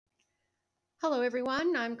Hello,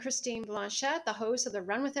 everyone. I'm Christine Blanchette, the host of the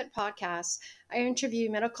Run With It podcast. I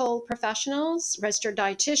interview medical professionals, registered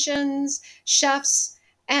dietitians, chefs,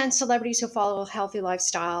 and celebrities who follow a healthy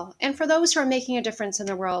lifestyle. And for those who are making a difference in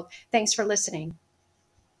the world, thanks for listening.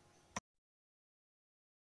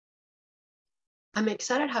 I'm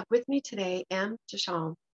excited to have with me today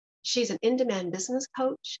Ducharme. She's an in-demand business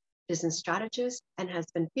coach, business strategist, and has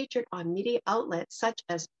been featured on media outlets such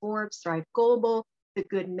as Forbes, Thrive Global, The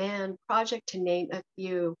Good Man Project, to name a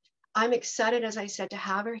few. I'm excited, as I said, to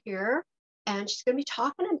have her here. And she's going to be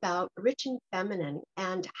talking about Rich and Feminine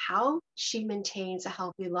and how she maintains a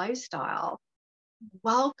healthy lifestyle.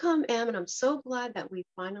 Welcome, Em, and I'm so glad that we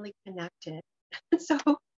finally connected. So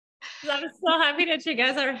I'm so happy that you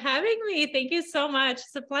guys are having me. Thank you so much.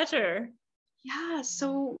 It's a pleasure. yeah,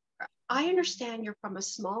 so I understand you're from a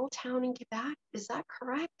small town in Quebec. Is that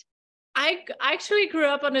correct? I actually grew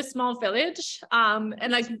up on a small village, and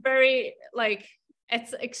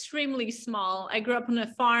it's extremely small. I grew up on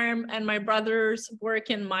a farm, and my brothers work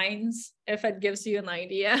in mines, if it gives you an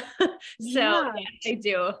idea. Yeah, I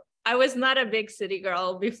do. I was not a big city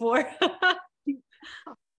girl before.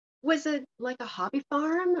 Was it like a hobby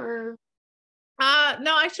farm or?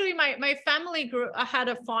 No, actually my family had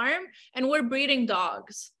a farm and we're breeding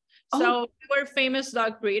dogs. So we're famous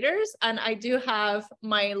dog breeders, and I do have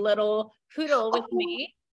my little poodle with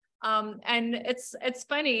me. And it's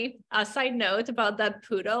funny, a side note about that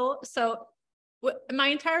poodle. So my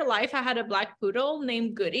entire life I had a black poodle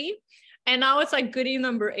named Goody, and now it's like Goody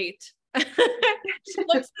number 8. She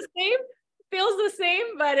looks the same, feels the same,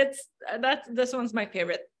 but this one's my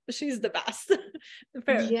favorite. She's the best.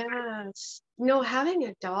 Yes. No, having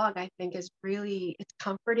a dog, I think, is really, it's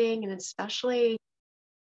comforting, and especially,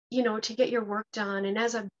 to get your work done. And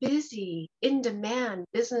as a busy, in-demand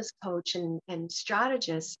business coach and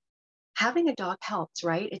strategist, having a dog helps,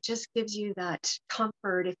 right? It just gives you that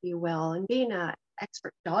comfort, if you will. And being an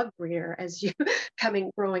expert dog breeder, as you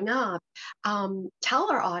growing up,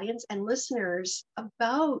 tell our audience and listeners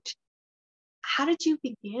about how did you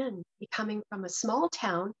begin becoming from a small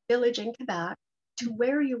town, village in Quebec, to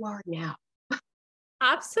where you are now?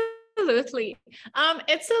 Absolutely.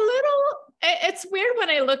 It's weird when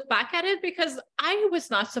I look back at it, because I was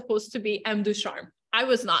not supposed to be M. Ducharme. I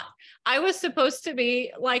was not. I was supposed to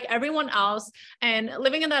be like everyone else, and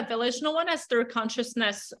living in that village, no one has their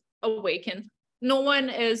consciousness awakened. No one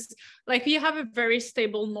is like, you have a very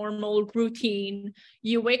stable, normal routine.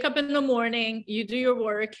 You wake up in the morning, you do your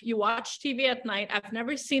work, you watch TV at night. I've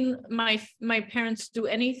never seen my parents do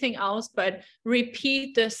anything else but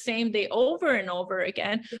repeat the same day over and over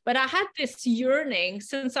again. But I had this yearning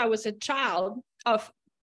since I was a child of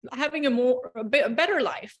having a better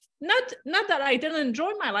life. Not that I didn't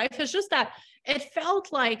enjoy my life. It's just that it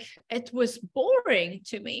felt like it was boring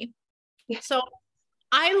to me. So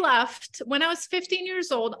I left when I was 15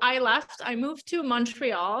 years old. I moved to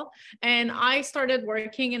Montreal, and I started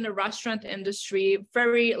working in the restaurant industry.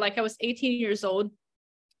 I was 18 years old.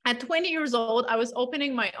 At 20 years old, I was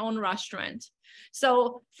opening my own restaurant.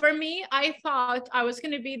 So for me, I thought I was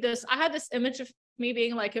going to be I had this image of me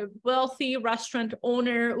being like a wealthy restaurant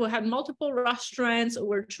owner who had multiple restaurants, who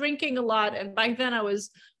were drinking a lot. And back then I was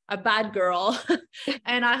a bad girl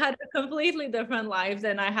and I had a completely different life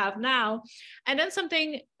than I have now. And then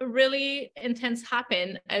something really intense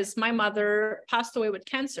happened as my mother passed away with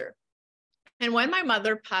cancer. And when my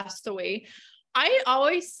mother passed away, I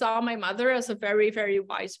always saw my mother as a very, very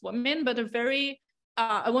wise woman, but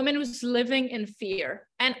a woman who's living in fear.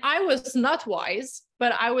 And I was not wise,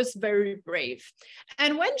 but I was very brave.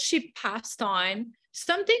 And when she passed on,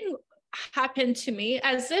 something happened to me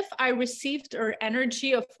as if I received her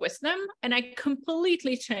energy of wisdom, and I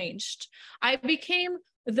completely changed. I became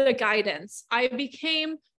the guidance. I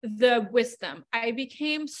became the wisdom. I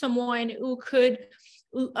became someone who could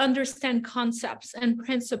understand concepts and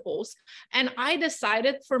principles. And I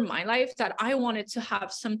decided for my life that I wanted to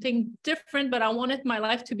have something different, but I wanted my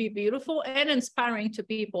life to be beautiful and inspiring to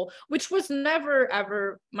people, which was never,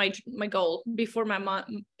 ever my goal before my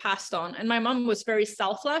mom passed on. And my mom was very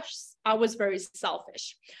selfless. I was very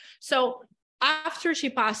selfish. So after she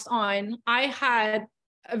passed on, I had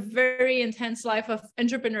a very intense life of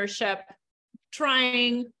entrepreneurship,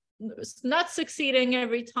 trying, not succeeding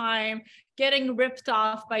every time, getting ripped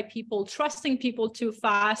off by people, trusting people too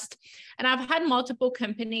fast. And I've had multiple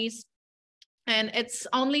companies. And it's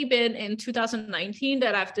only been in 2019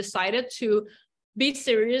 that I've decided to be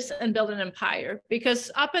serious and build an empire. Because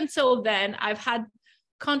up until then, I've had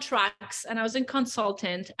contracts and I was a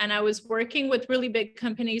consultant and I was working with really big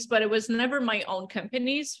companies, but it was never my own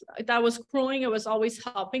companies that was growing. I was always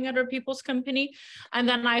helping other people's company. And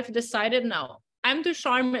then I've decided, no,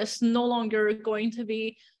 Ducharme is no longer going to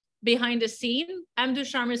be behind the scene.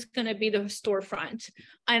 Ducharme is going to be the storefront.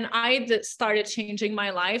 And I started changing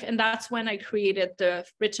my life. And that's when I created the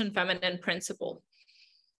Rich and Feminine principle.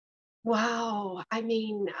 Wow. I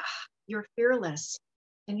mean, you're fearless.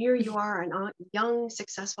 And here you are, a young,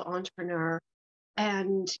 successful entrepreneur.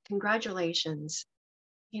 And congratulations,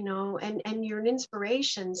 and you're an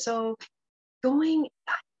inspiration. So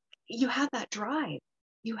you had that drive.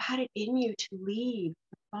 You had it in you to leave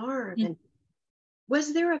the farm. And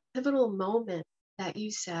was there a pivotal moment that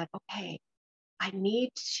you said, okay, I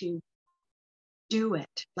need to do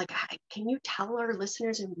it? Like, can you tell our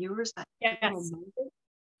listeners and viewers that pivotal moment?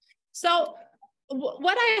 So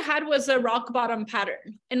what I had was a rock bottom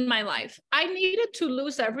pattern in my life. I needed to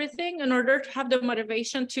lose everything in order to have the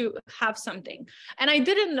motivation to have something. And I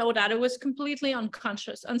didn't know that. It was completely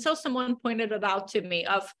unconscious until someone pointed it out to me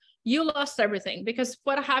of, you lost everything. Because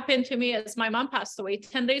what happened to me is my mom passed away.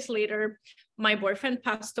 10 days later, my boyfriend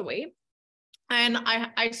passed away. And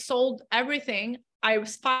I sold everything. I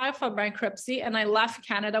was filed for bankruptcy and I left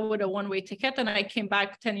Canada with a one-way ticket and I came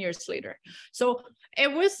back 10 years later. So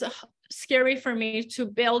it was scary for me to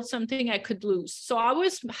build something I could lose. So I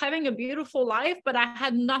was having a beautiful life, but I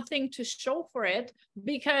had nothing to show for it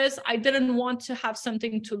because I didn't want to have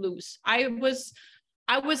something to lose. I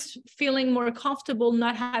was feeling more comfortable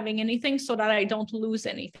not having anything so that I don't lose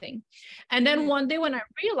anything. And then one day when I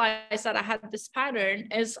realized that I had this pattern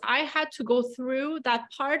is I had to go through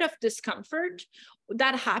that part of discomfort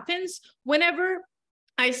that happens whenever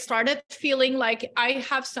I started feeling like I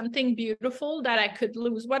have something beautiful that I could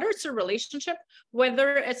lose, whether it's a relationship,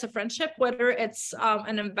 whether it's a friendship, whether it's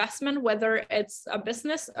an investment, whether it's a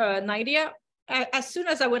business, an idea. As soon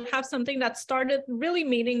as I would have something that started really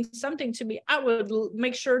meaning something to me, I would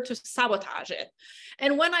make sure to sabotage it.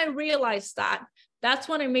 And when I realized that, that's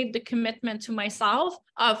when I made the commitment to myself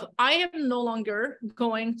of I am no longer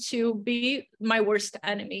going to be my worst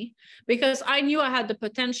enemy, because I knew I had the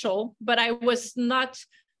potential, but I was not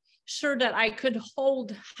sure that I could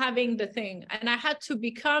hold having the thing. And I had to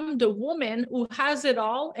become the woman who has it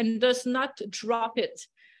all and does not drop it.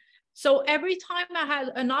 So every time I had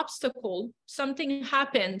an obstacle, something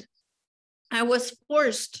happened, I was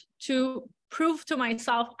forced to prove to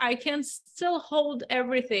myself I can still hold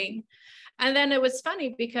everything. And then it was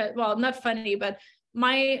funny because, well, not funny, but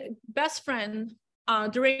my best friend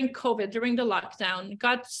during COVID, during the lockdown,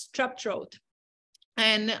 got strep throat.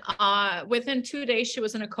 And within 2 days, she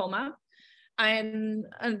was in a coma. And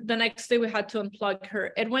the next day we had to unplug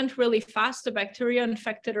her. It went really fast. The bacteria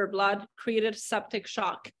infected her blood, created septic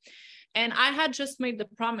shock. And I had just made the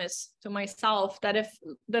promise to myself that if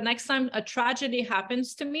the next time a tragedy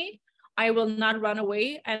happens to me, I will not run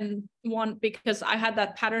away because I had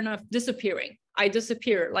that pattern of disappearing. I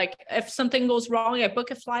disappear. Like if something goes wrong, I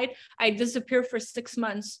book a flight, I disappear for 6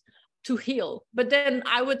 months to heal. But then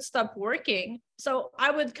I would stop working. So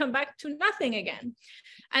I would come back to nothing again.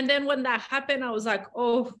 And then when that happened, I was like,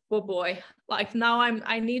 oh boy, like now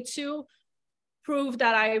I need to prove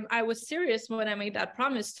that I was serious when I made that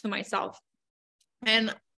promise to myself.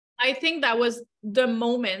 And I think that was the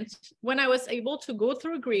moment when I was able to go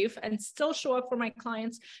through grief and still show up for my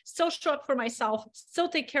clients, still show up for myself, still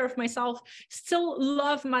take care of myself, still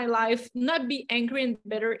love my life, not be angry and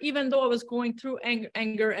bitter, even though I was going through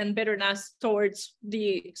anger and bitterness towards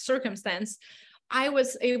the circumstance. I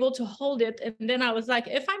was able to hold it. And then I was like,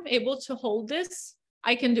 if I'm able to hold this,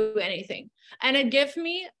 I can do anything. And it gave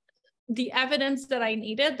me the evidence that I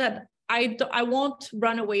needed that I won't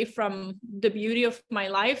run away from the beauty of my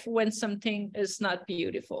life when something is not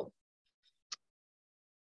beautiful.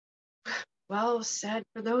 Well said.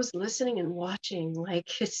 For those listening and watching,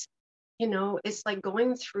 like it's like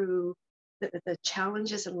going through the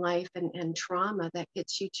challenges in life and trauma that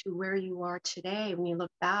gets you to where you are today. When you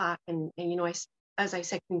look back and as I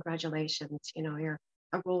said, congratulations, you're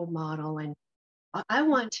a role model. And I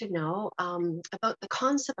want to know about the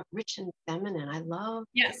concept of rich and feminine. I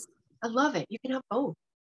love it. You can have both.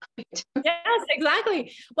 Yes,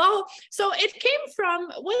 exactly. Well, so it came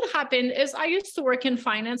from what happened is I used to work in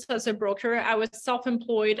finance as a broker. I was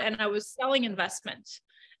self-employed and I was selling investments.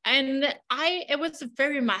 And it was a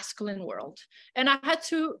very masculine world. And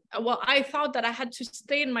I thought that I had to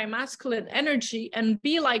stay in my masculine energy and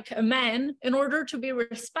be like a man in order to be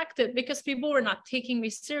respected, because people were not taking me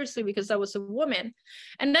seriously because I was a woman.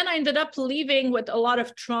 And then I ended up leaving with a lot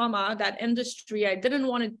of trauma, that industry. I didn't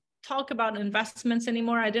want to talk about investments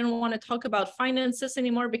anymore. I didn't want to talk about finances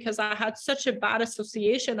anymore because I had such a bad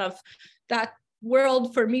association of that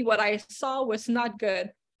world. For me, what I saw was not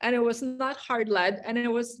good, and it was not hard-led, and it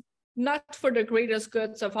was not for the greatest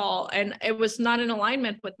goods of all, and it was not in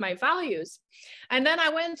alignment with my values. And then I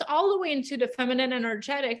went all the way into the feminine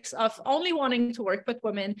energetics of only wanting to work with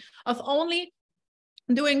women, of only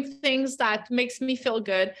doing things that makes me feel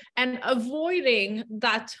good, and avoiding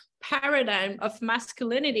that paradigm of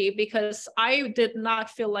masculinity because I did not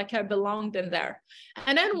feel like I belonged in there.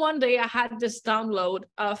 And then one day I had this download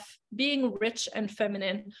of being rich and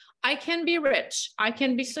feminine. I can be rich, I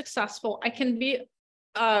can be successful, I can be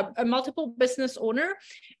a multiple business owner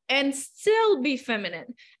and still be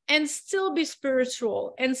feminine, and still be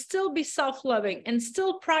spiritual, and still be self-loving, and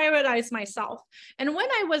still prioritize myself. And when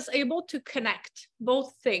I was able to connect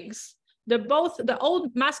both things, the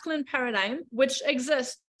old masculine paradigm, which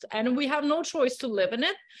exists and we have no choice to live in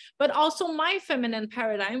it, but also my feminine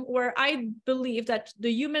paradigm, where I believe that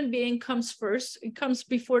the human being comes first, it comes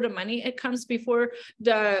before the money, it comes before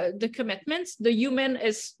the commitments, the human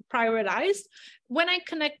is prioritized. When I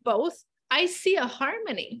connect both, I see a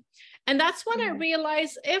harmony. And that's when I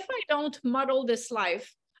realize, if I don't model this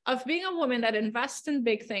life of being a woman that invests in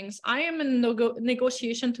big things, I am in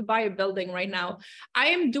negotiation to buy a building right now. I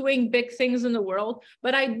am doing big things in the world,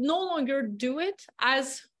 but I no longer do it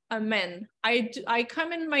as a man. I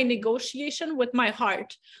come in my negotiation with my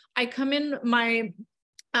heart. I come in my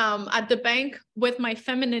at the bank with my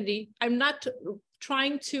femininity. I'm not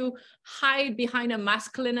trying to hide behind a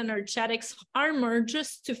masculine energetics armor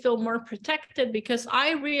just to feel more protected, because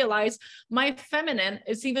I realize my feminine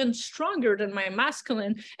is even stronger than my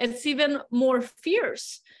masculine. It's even more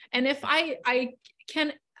fierce. And if I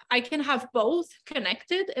can have both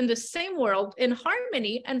connected in the same world in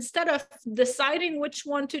harmony, instead of deciding which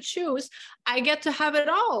one to choose, I get to have it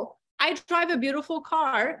all. I drive a beautiful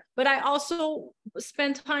car, but I also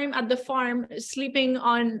spend time at the farm sleeping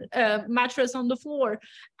on a mattress on the floor.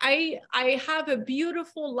 I have a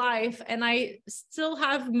beautiful life, and I still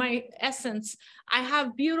have my essence. I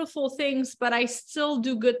have beautiful things, but I still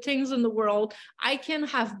do good things in the world. I can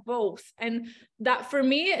have both. And that, for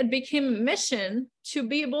me, it became a mission to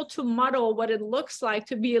be able to model what it looks like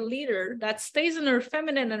to be a leader that stays in her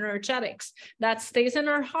feminine energetics, that stays in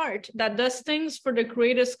her heart, that does things for the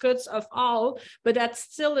greatest goods of all, but that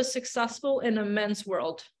still is successful in a men's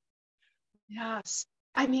world. Yes.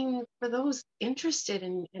 I mean, for those interested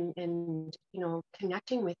in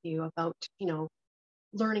connecting with you about,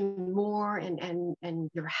 learning more and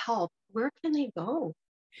your help, where can they go?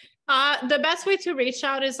 The best way to reach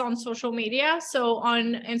out is on social media. So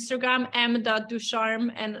on Instagram,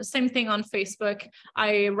 m.ducharme, and same thing on Facebook.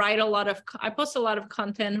 I post a lot of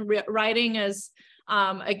content. Writing is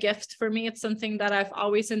a gift for me. It's something that I've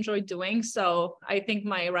always enjoyed doing. So I think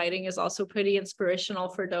my writing is also pretty inspirational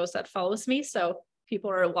for those that follows me. So people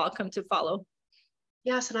are welcome to follow.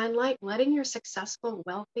 Yes, and I like letting your successful,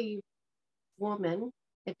 wealthy woman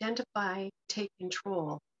identify, take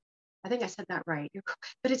control. I think I said that right.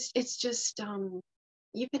 But it's just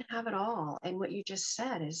you can have it all. And what you just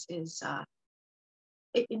said is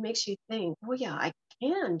it makes you think, oh yeah, I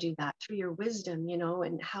can do that through your wisdom,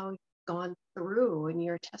 and how you've gone through, and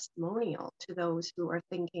your testimonial to those who are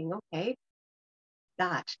thinking, okay,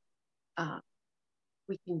 that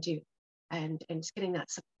we can do, and it's getting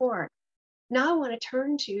that support. Now I want to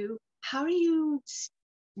turn to, how do you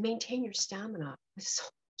maintain your stamina? There's so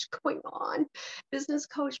much going on. Business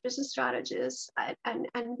coach, business strategist,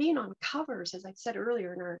 and being on covers, as I said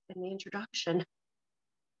earlier in the introduction.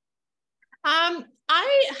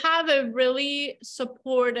 I have a really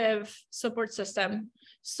supportive support system.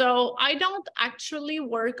 So I don't actually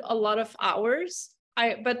work a lot of hours,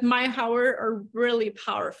 but my hours are really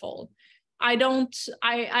powerful. I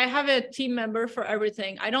have a team member for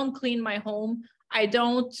everything. I don't clean my home. I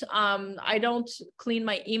don't clean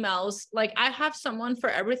my emails. Like, I have someone for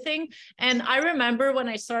everything. And I remember when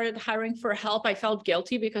I started hiring for help, I felt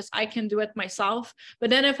guilty because I can do it myself. But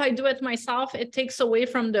then if I do it myself, it takes away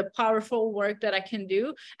from the powerful work that I can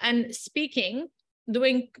do. And speaking,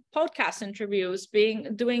 doing podcast interviews,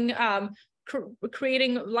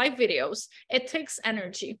 creating live videos, it takes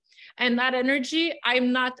energy. And that energy,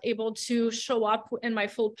 I'm not able to show up in my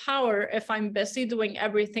full power if I'm busy doing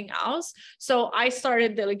everything else. So I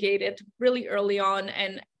started delegated really early on,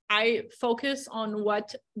 and I focus on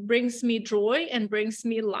what brings me joy and brings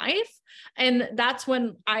me life. And that's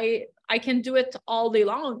when I can do it all day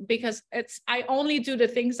long, because I only do the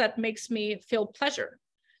things that makes me feel pleasure.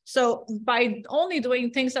 So by only doing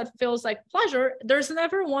things that feels like pleasure, there's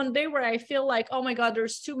never one day where I feel like, oh my God,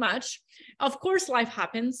 there's too much. Of course, life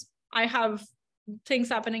happens. I have things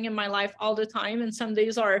happening in my life all the time, and some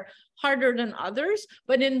days are harder than others.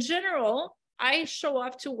 But in general, I show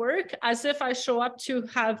up to work as if I show up to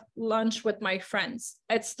have lunch with my friends.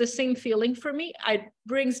 It's the same feeling for me. It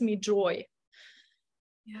brings me joy.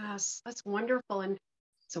 Yes, that's wonderful. And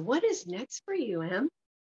so what is next for you, Em?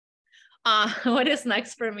 What is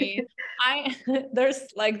next for me?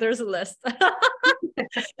 There's a list.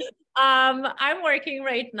 I'm working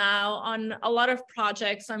right now on a lot of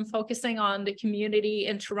projects. I'm focusing on the community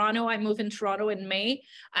in Toronto. I move in Toronto in May,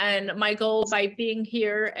 and my goal by being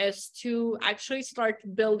here is to actually start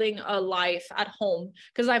building a life at home,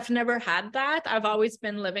 because I've never had that. I've always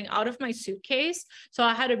been living out of my suitcase. So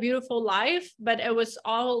I had a beautiful life, but it was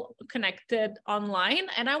all connected online,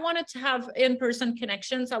 and I wanted to have in-person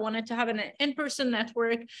connections. I wanted to have an in-person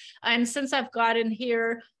network. And since I've gotten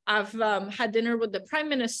here, I've had dinner with the Prime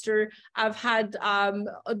Minister. I've had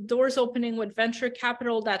doors opening with venture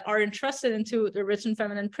capital that are interested into the rich and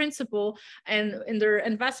feminine principle, and in their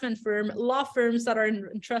investment firm, law firms that are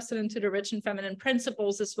interested into the rich and feminine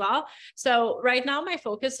principles as well. So right now, my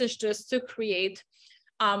focus is just to create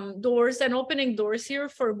doors and opening doors here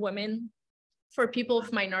for women, for people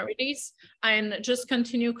of minorities, and just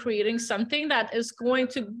continue creating something that is going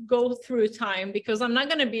to go through time, because I'm not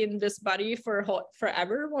going to be in this body for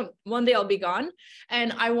forever. One day I'll be gone,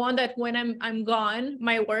 and I want that when I'm gone,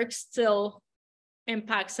 my work still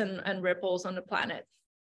impacts and ripples on the planet.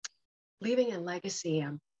 Leaving a legacy,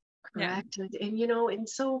 correct? Yeah. And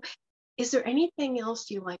so is there anything else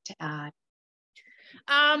you'd like to add?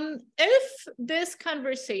 If this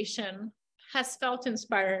conversation has felt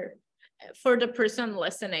inspired for the person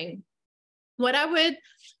listening, what I would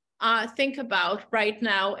think about right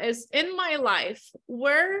now is, in my life,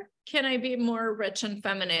 where can I be more rich and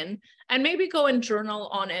feminine? And maybe go and journal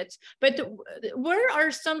on it. But where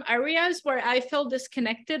are some areas where I feel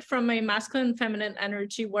disconnected from my masculine and feminine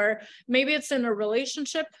energy, where maybe it's in a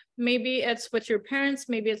relationship, maybe it's with your parents,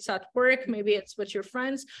 maybe it's at work, maybe it's with your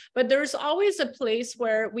friends, but there's always a place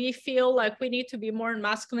where we feel like we need to be more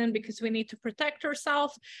masculine because we need to protect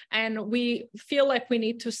ourselves, and we feel like we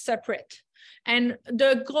need to separate. And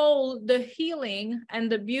the goal, the healing,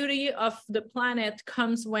 and the beauty of the planet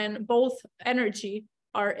comes when both energy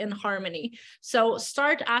are in harmony. So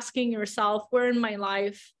start asking yourself, where in my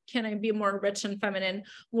life can I be more rich and feminine?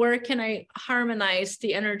 Where can I harmonize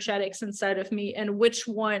the energetics inside of me? And which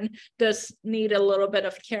one does need a little bit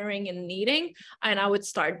of caring and needing? And I would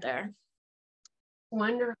start there.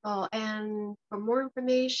 Wonderful. And for more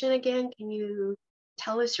information, again, can you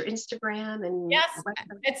tell us your Instagram? And yes,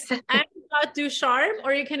 it's m.ducharme,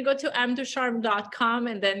 or you can go to mducharme.com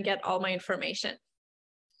and then get all my information.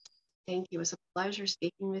 Thank you. It was a pleasure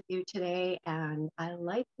speaking with you today, and I'd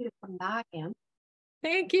like you to come back, Em.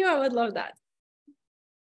 Thank you. I would love that.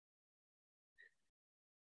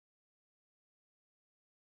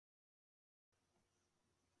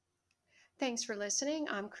 Thanks for listening.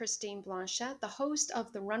 I'm Christine Blanchette, the host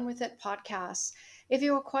of the Run With It podcast. If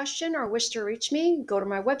you have a question or wish to reach me, go to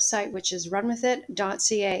my website, which is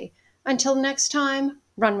runwithit.ca. Until next time,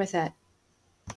 run with it.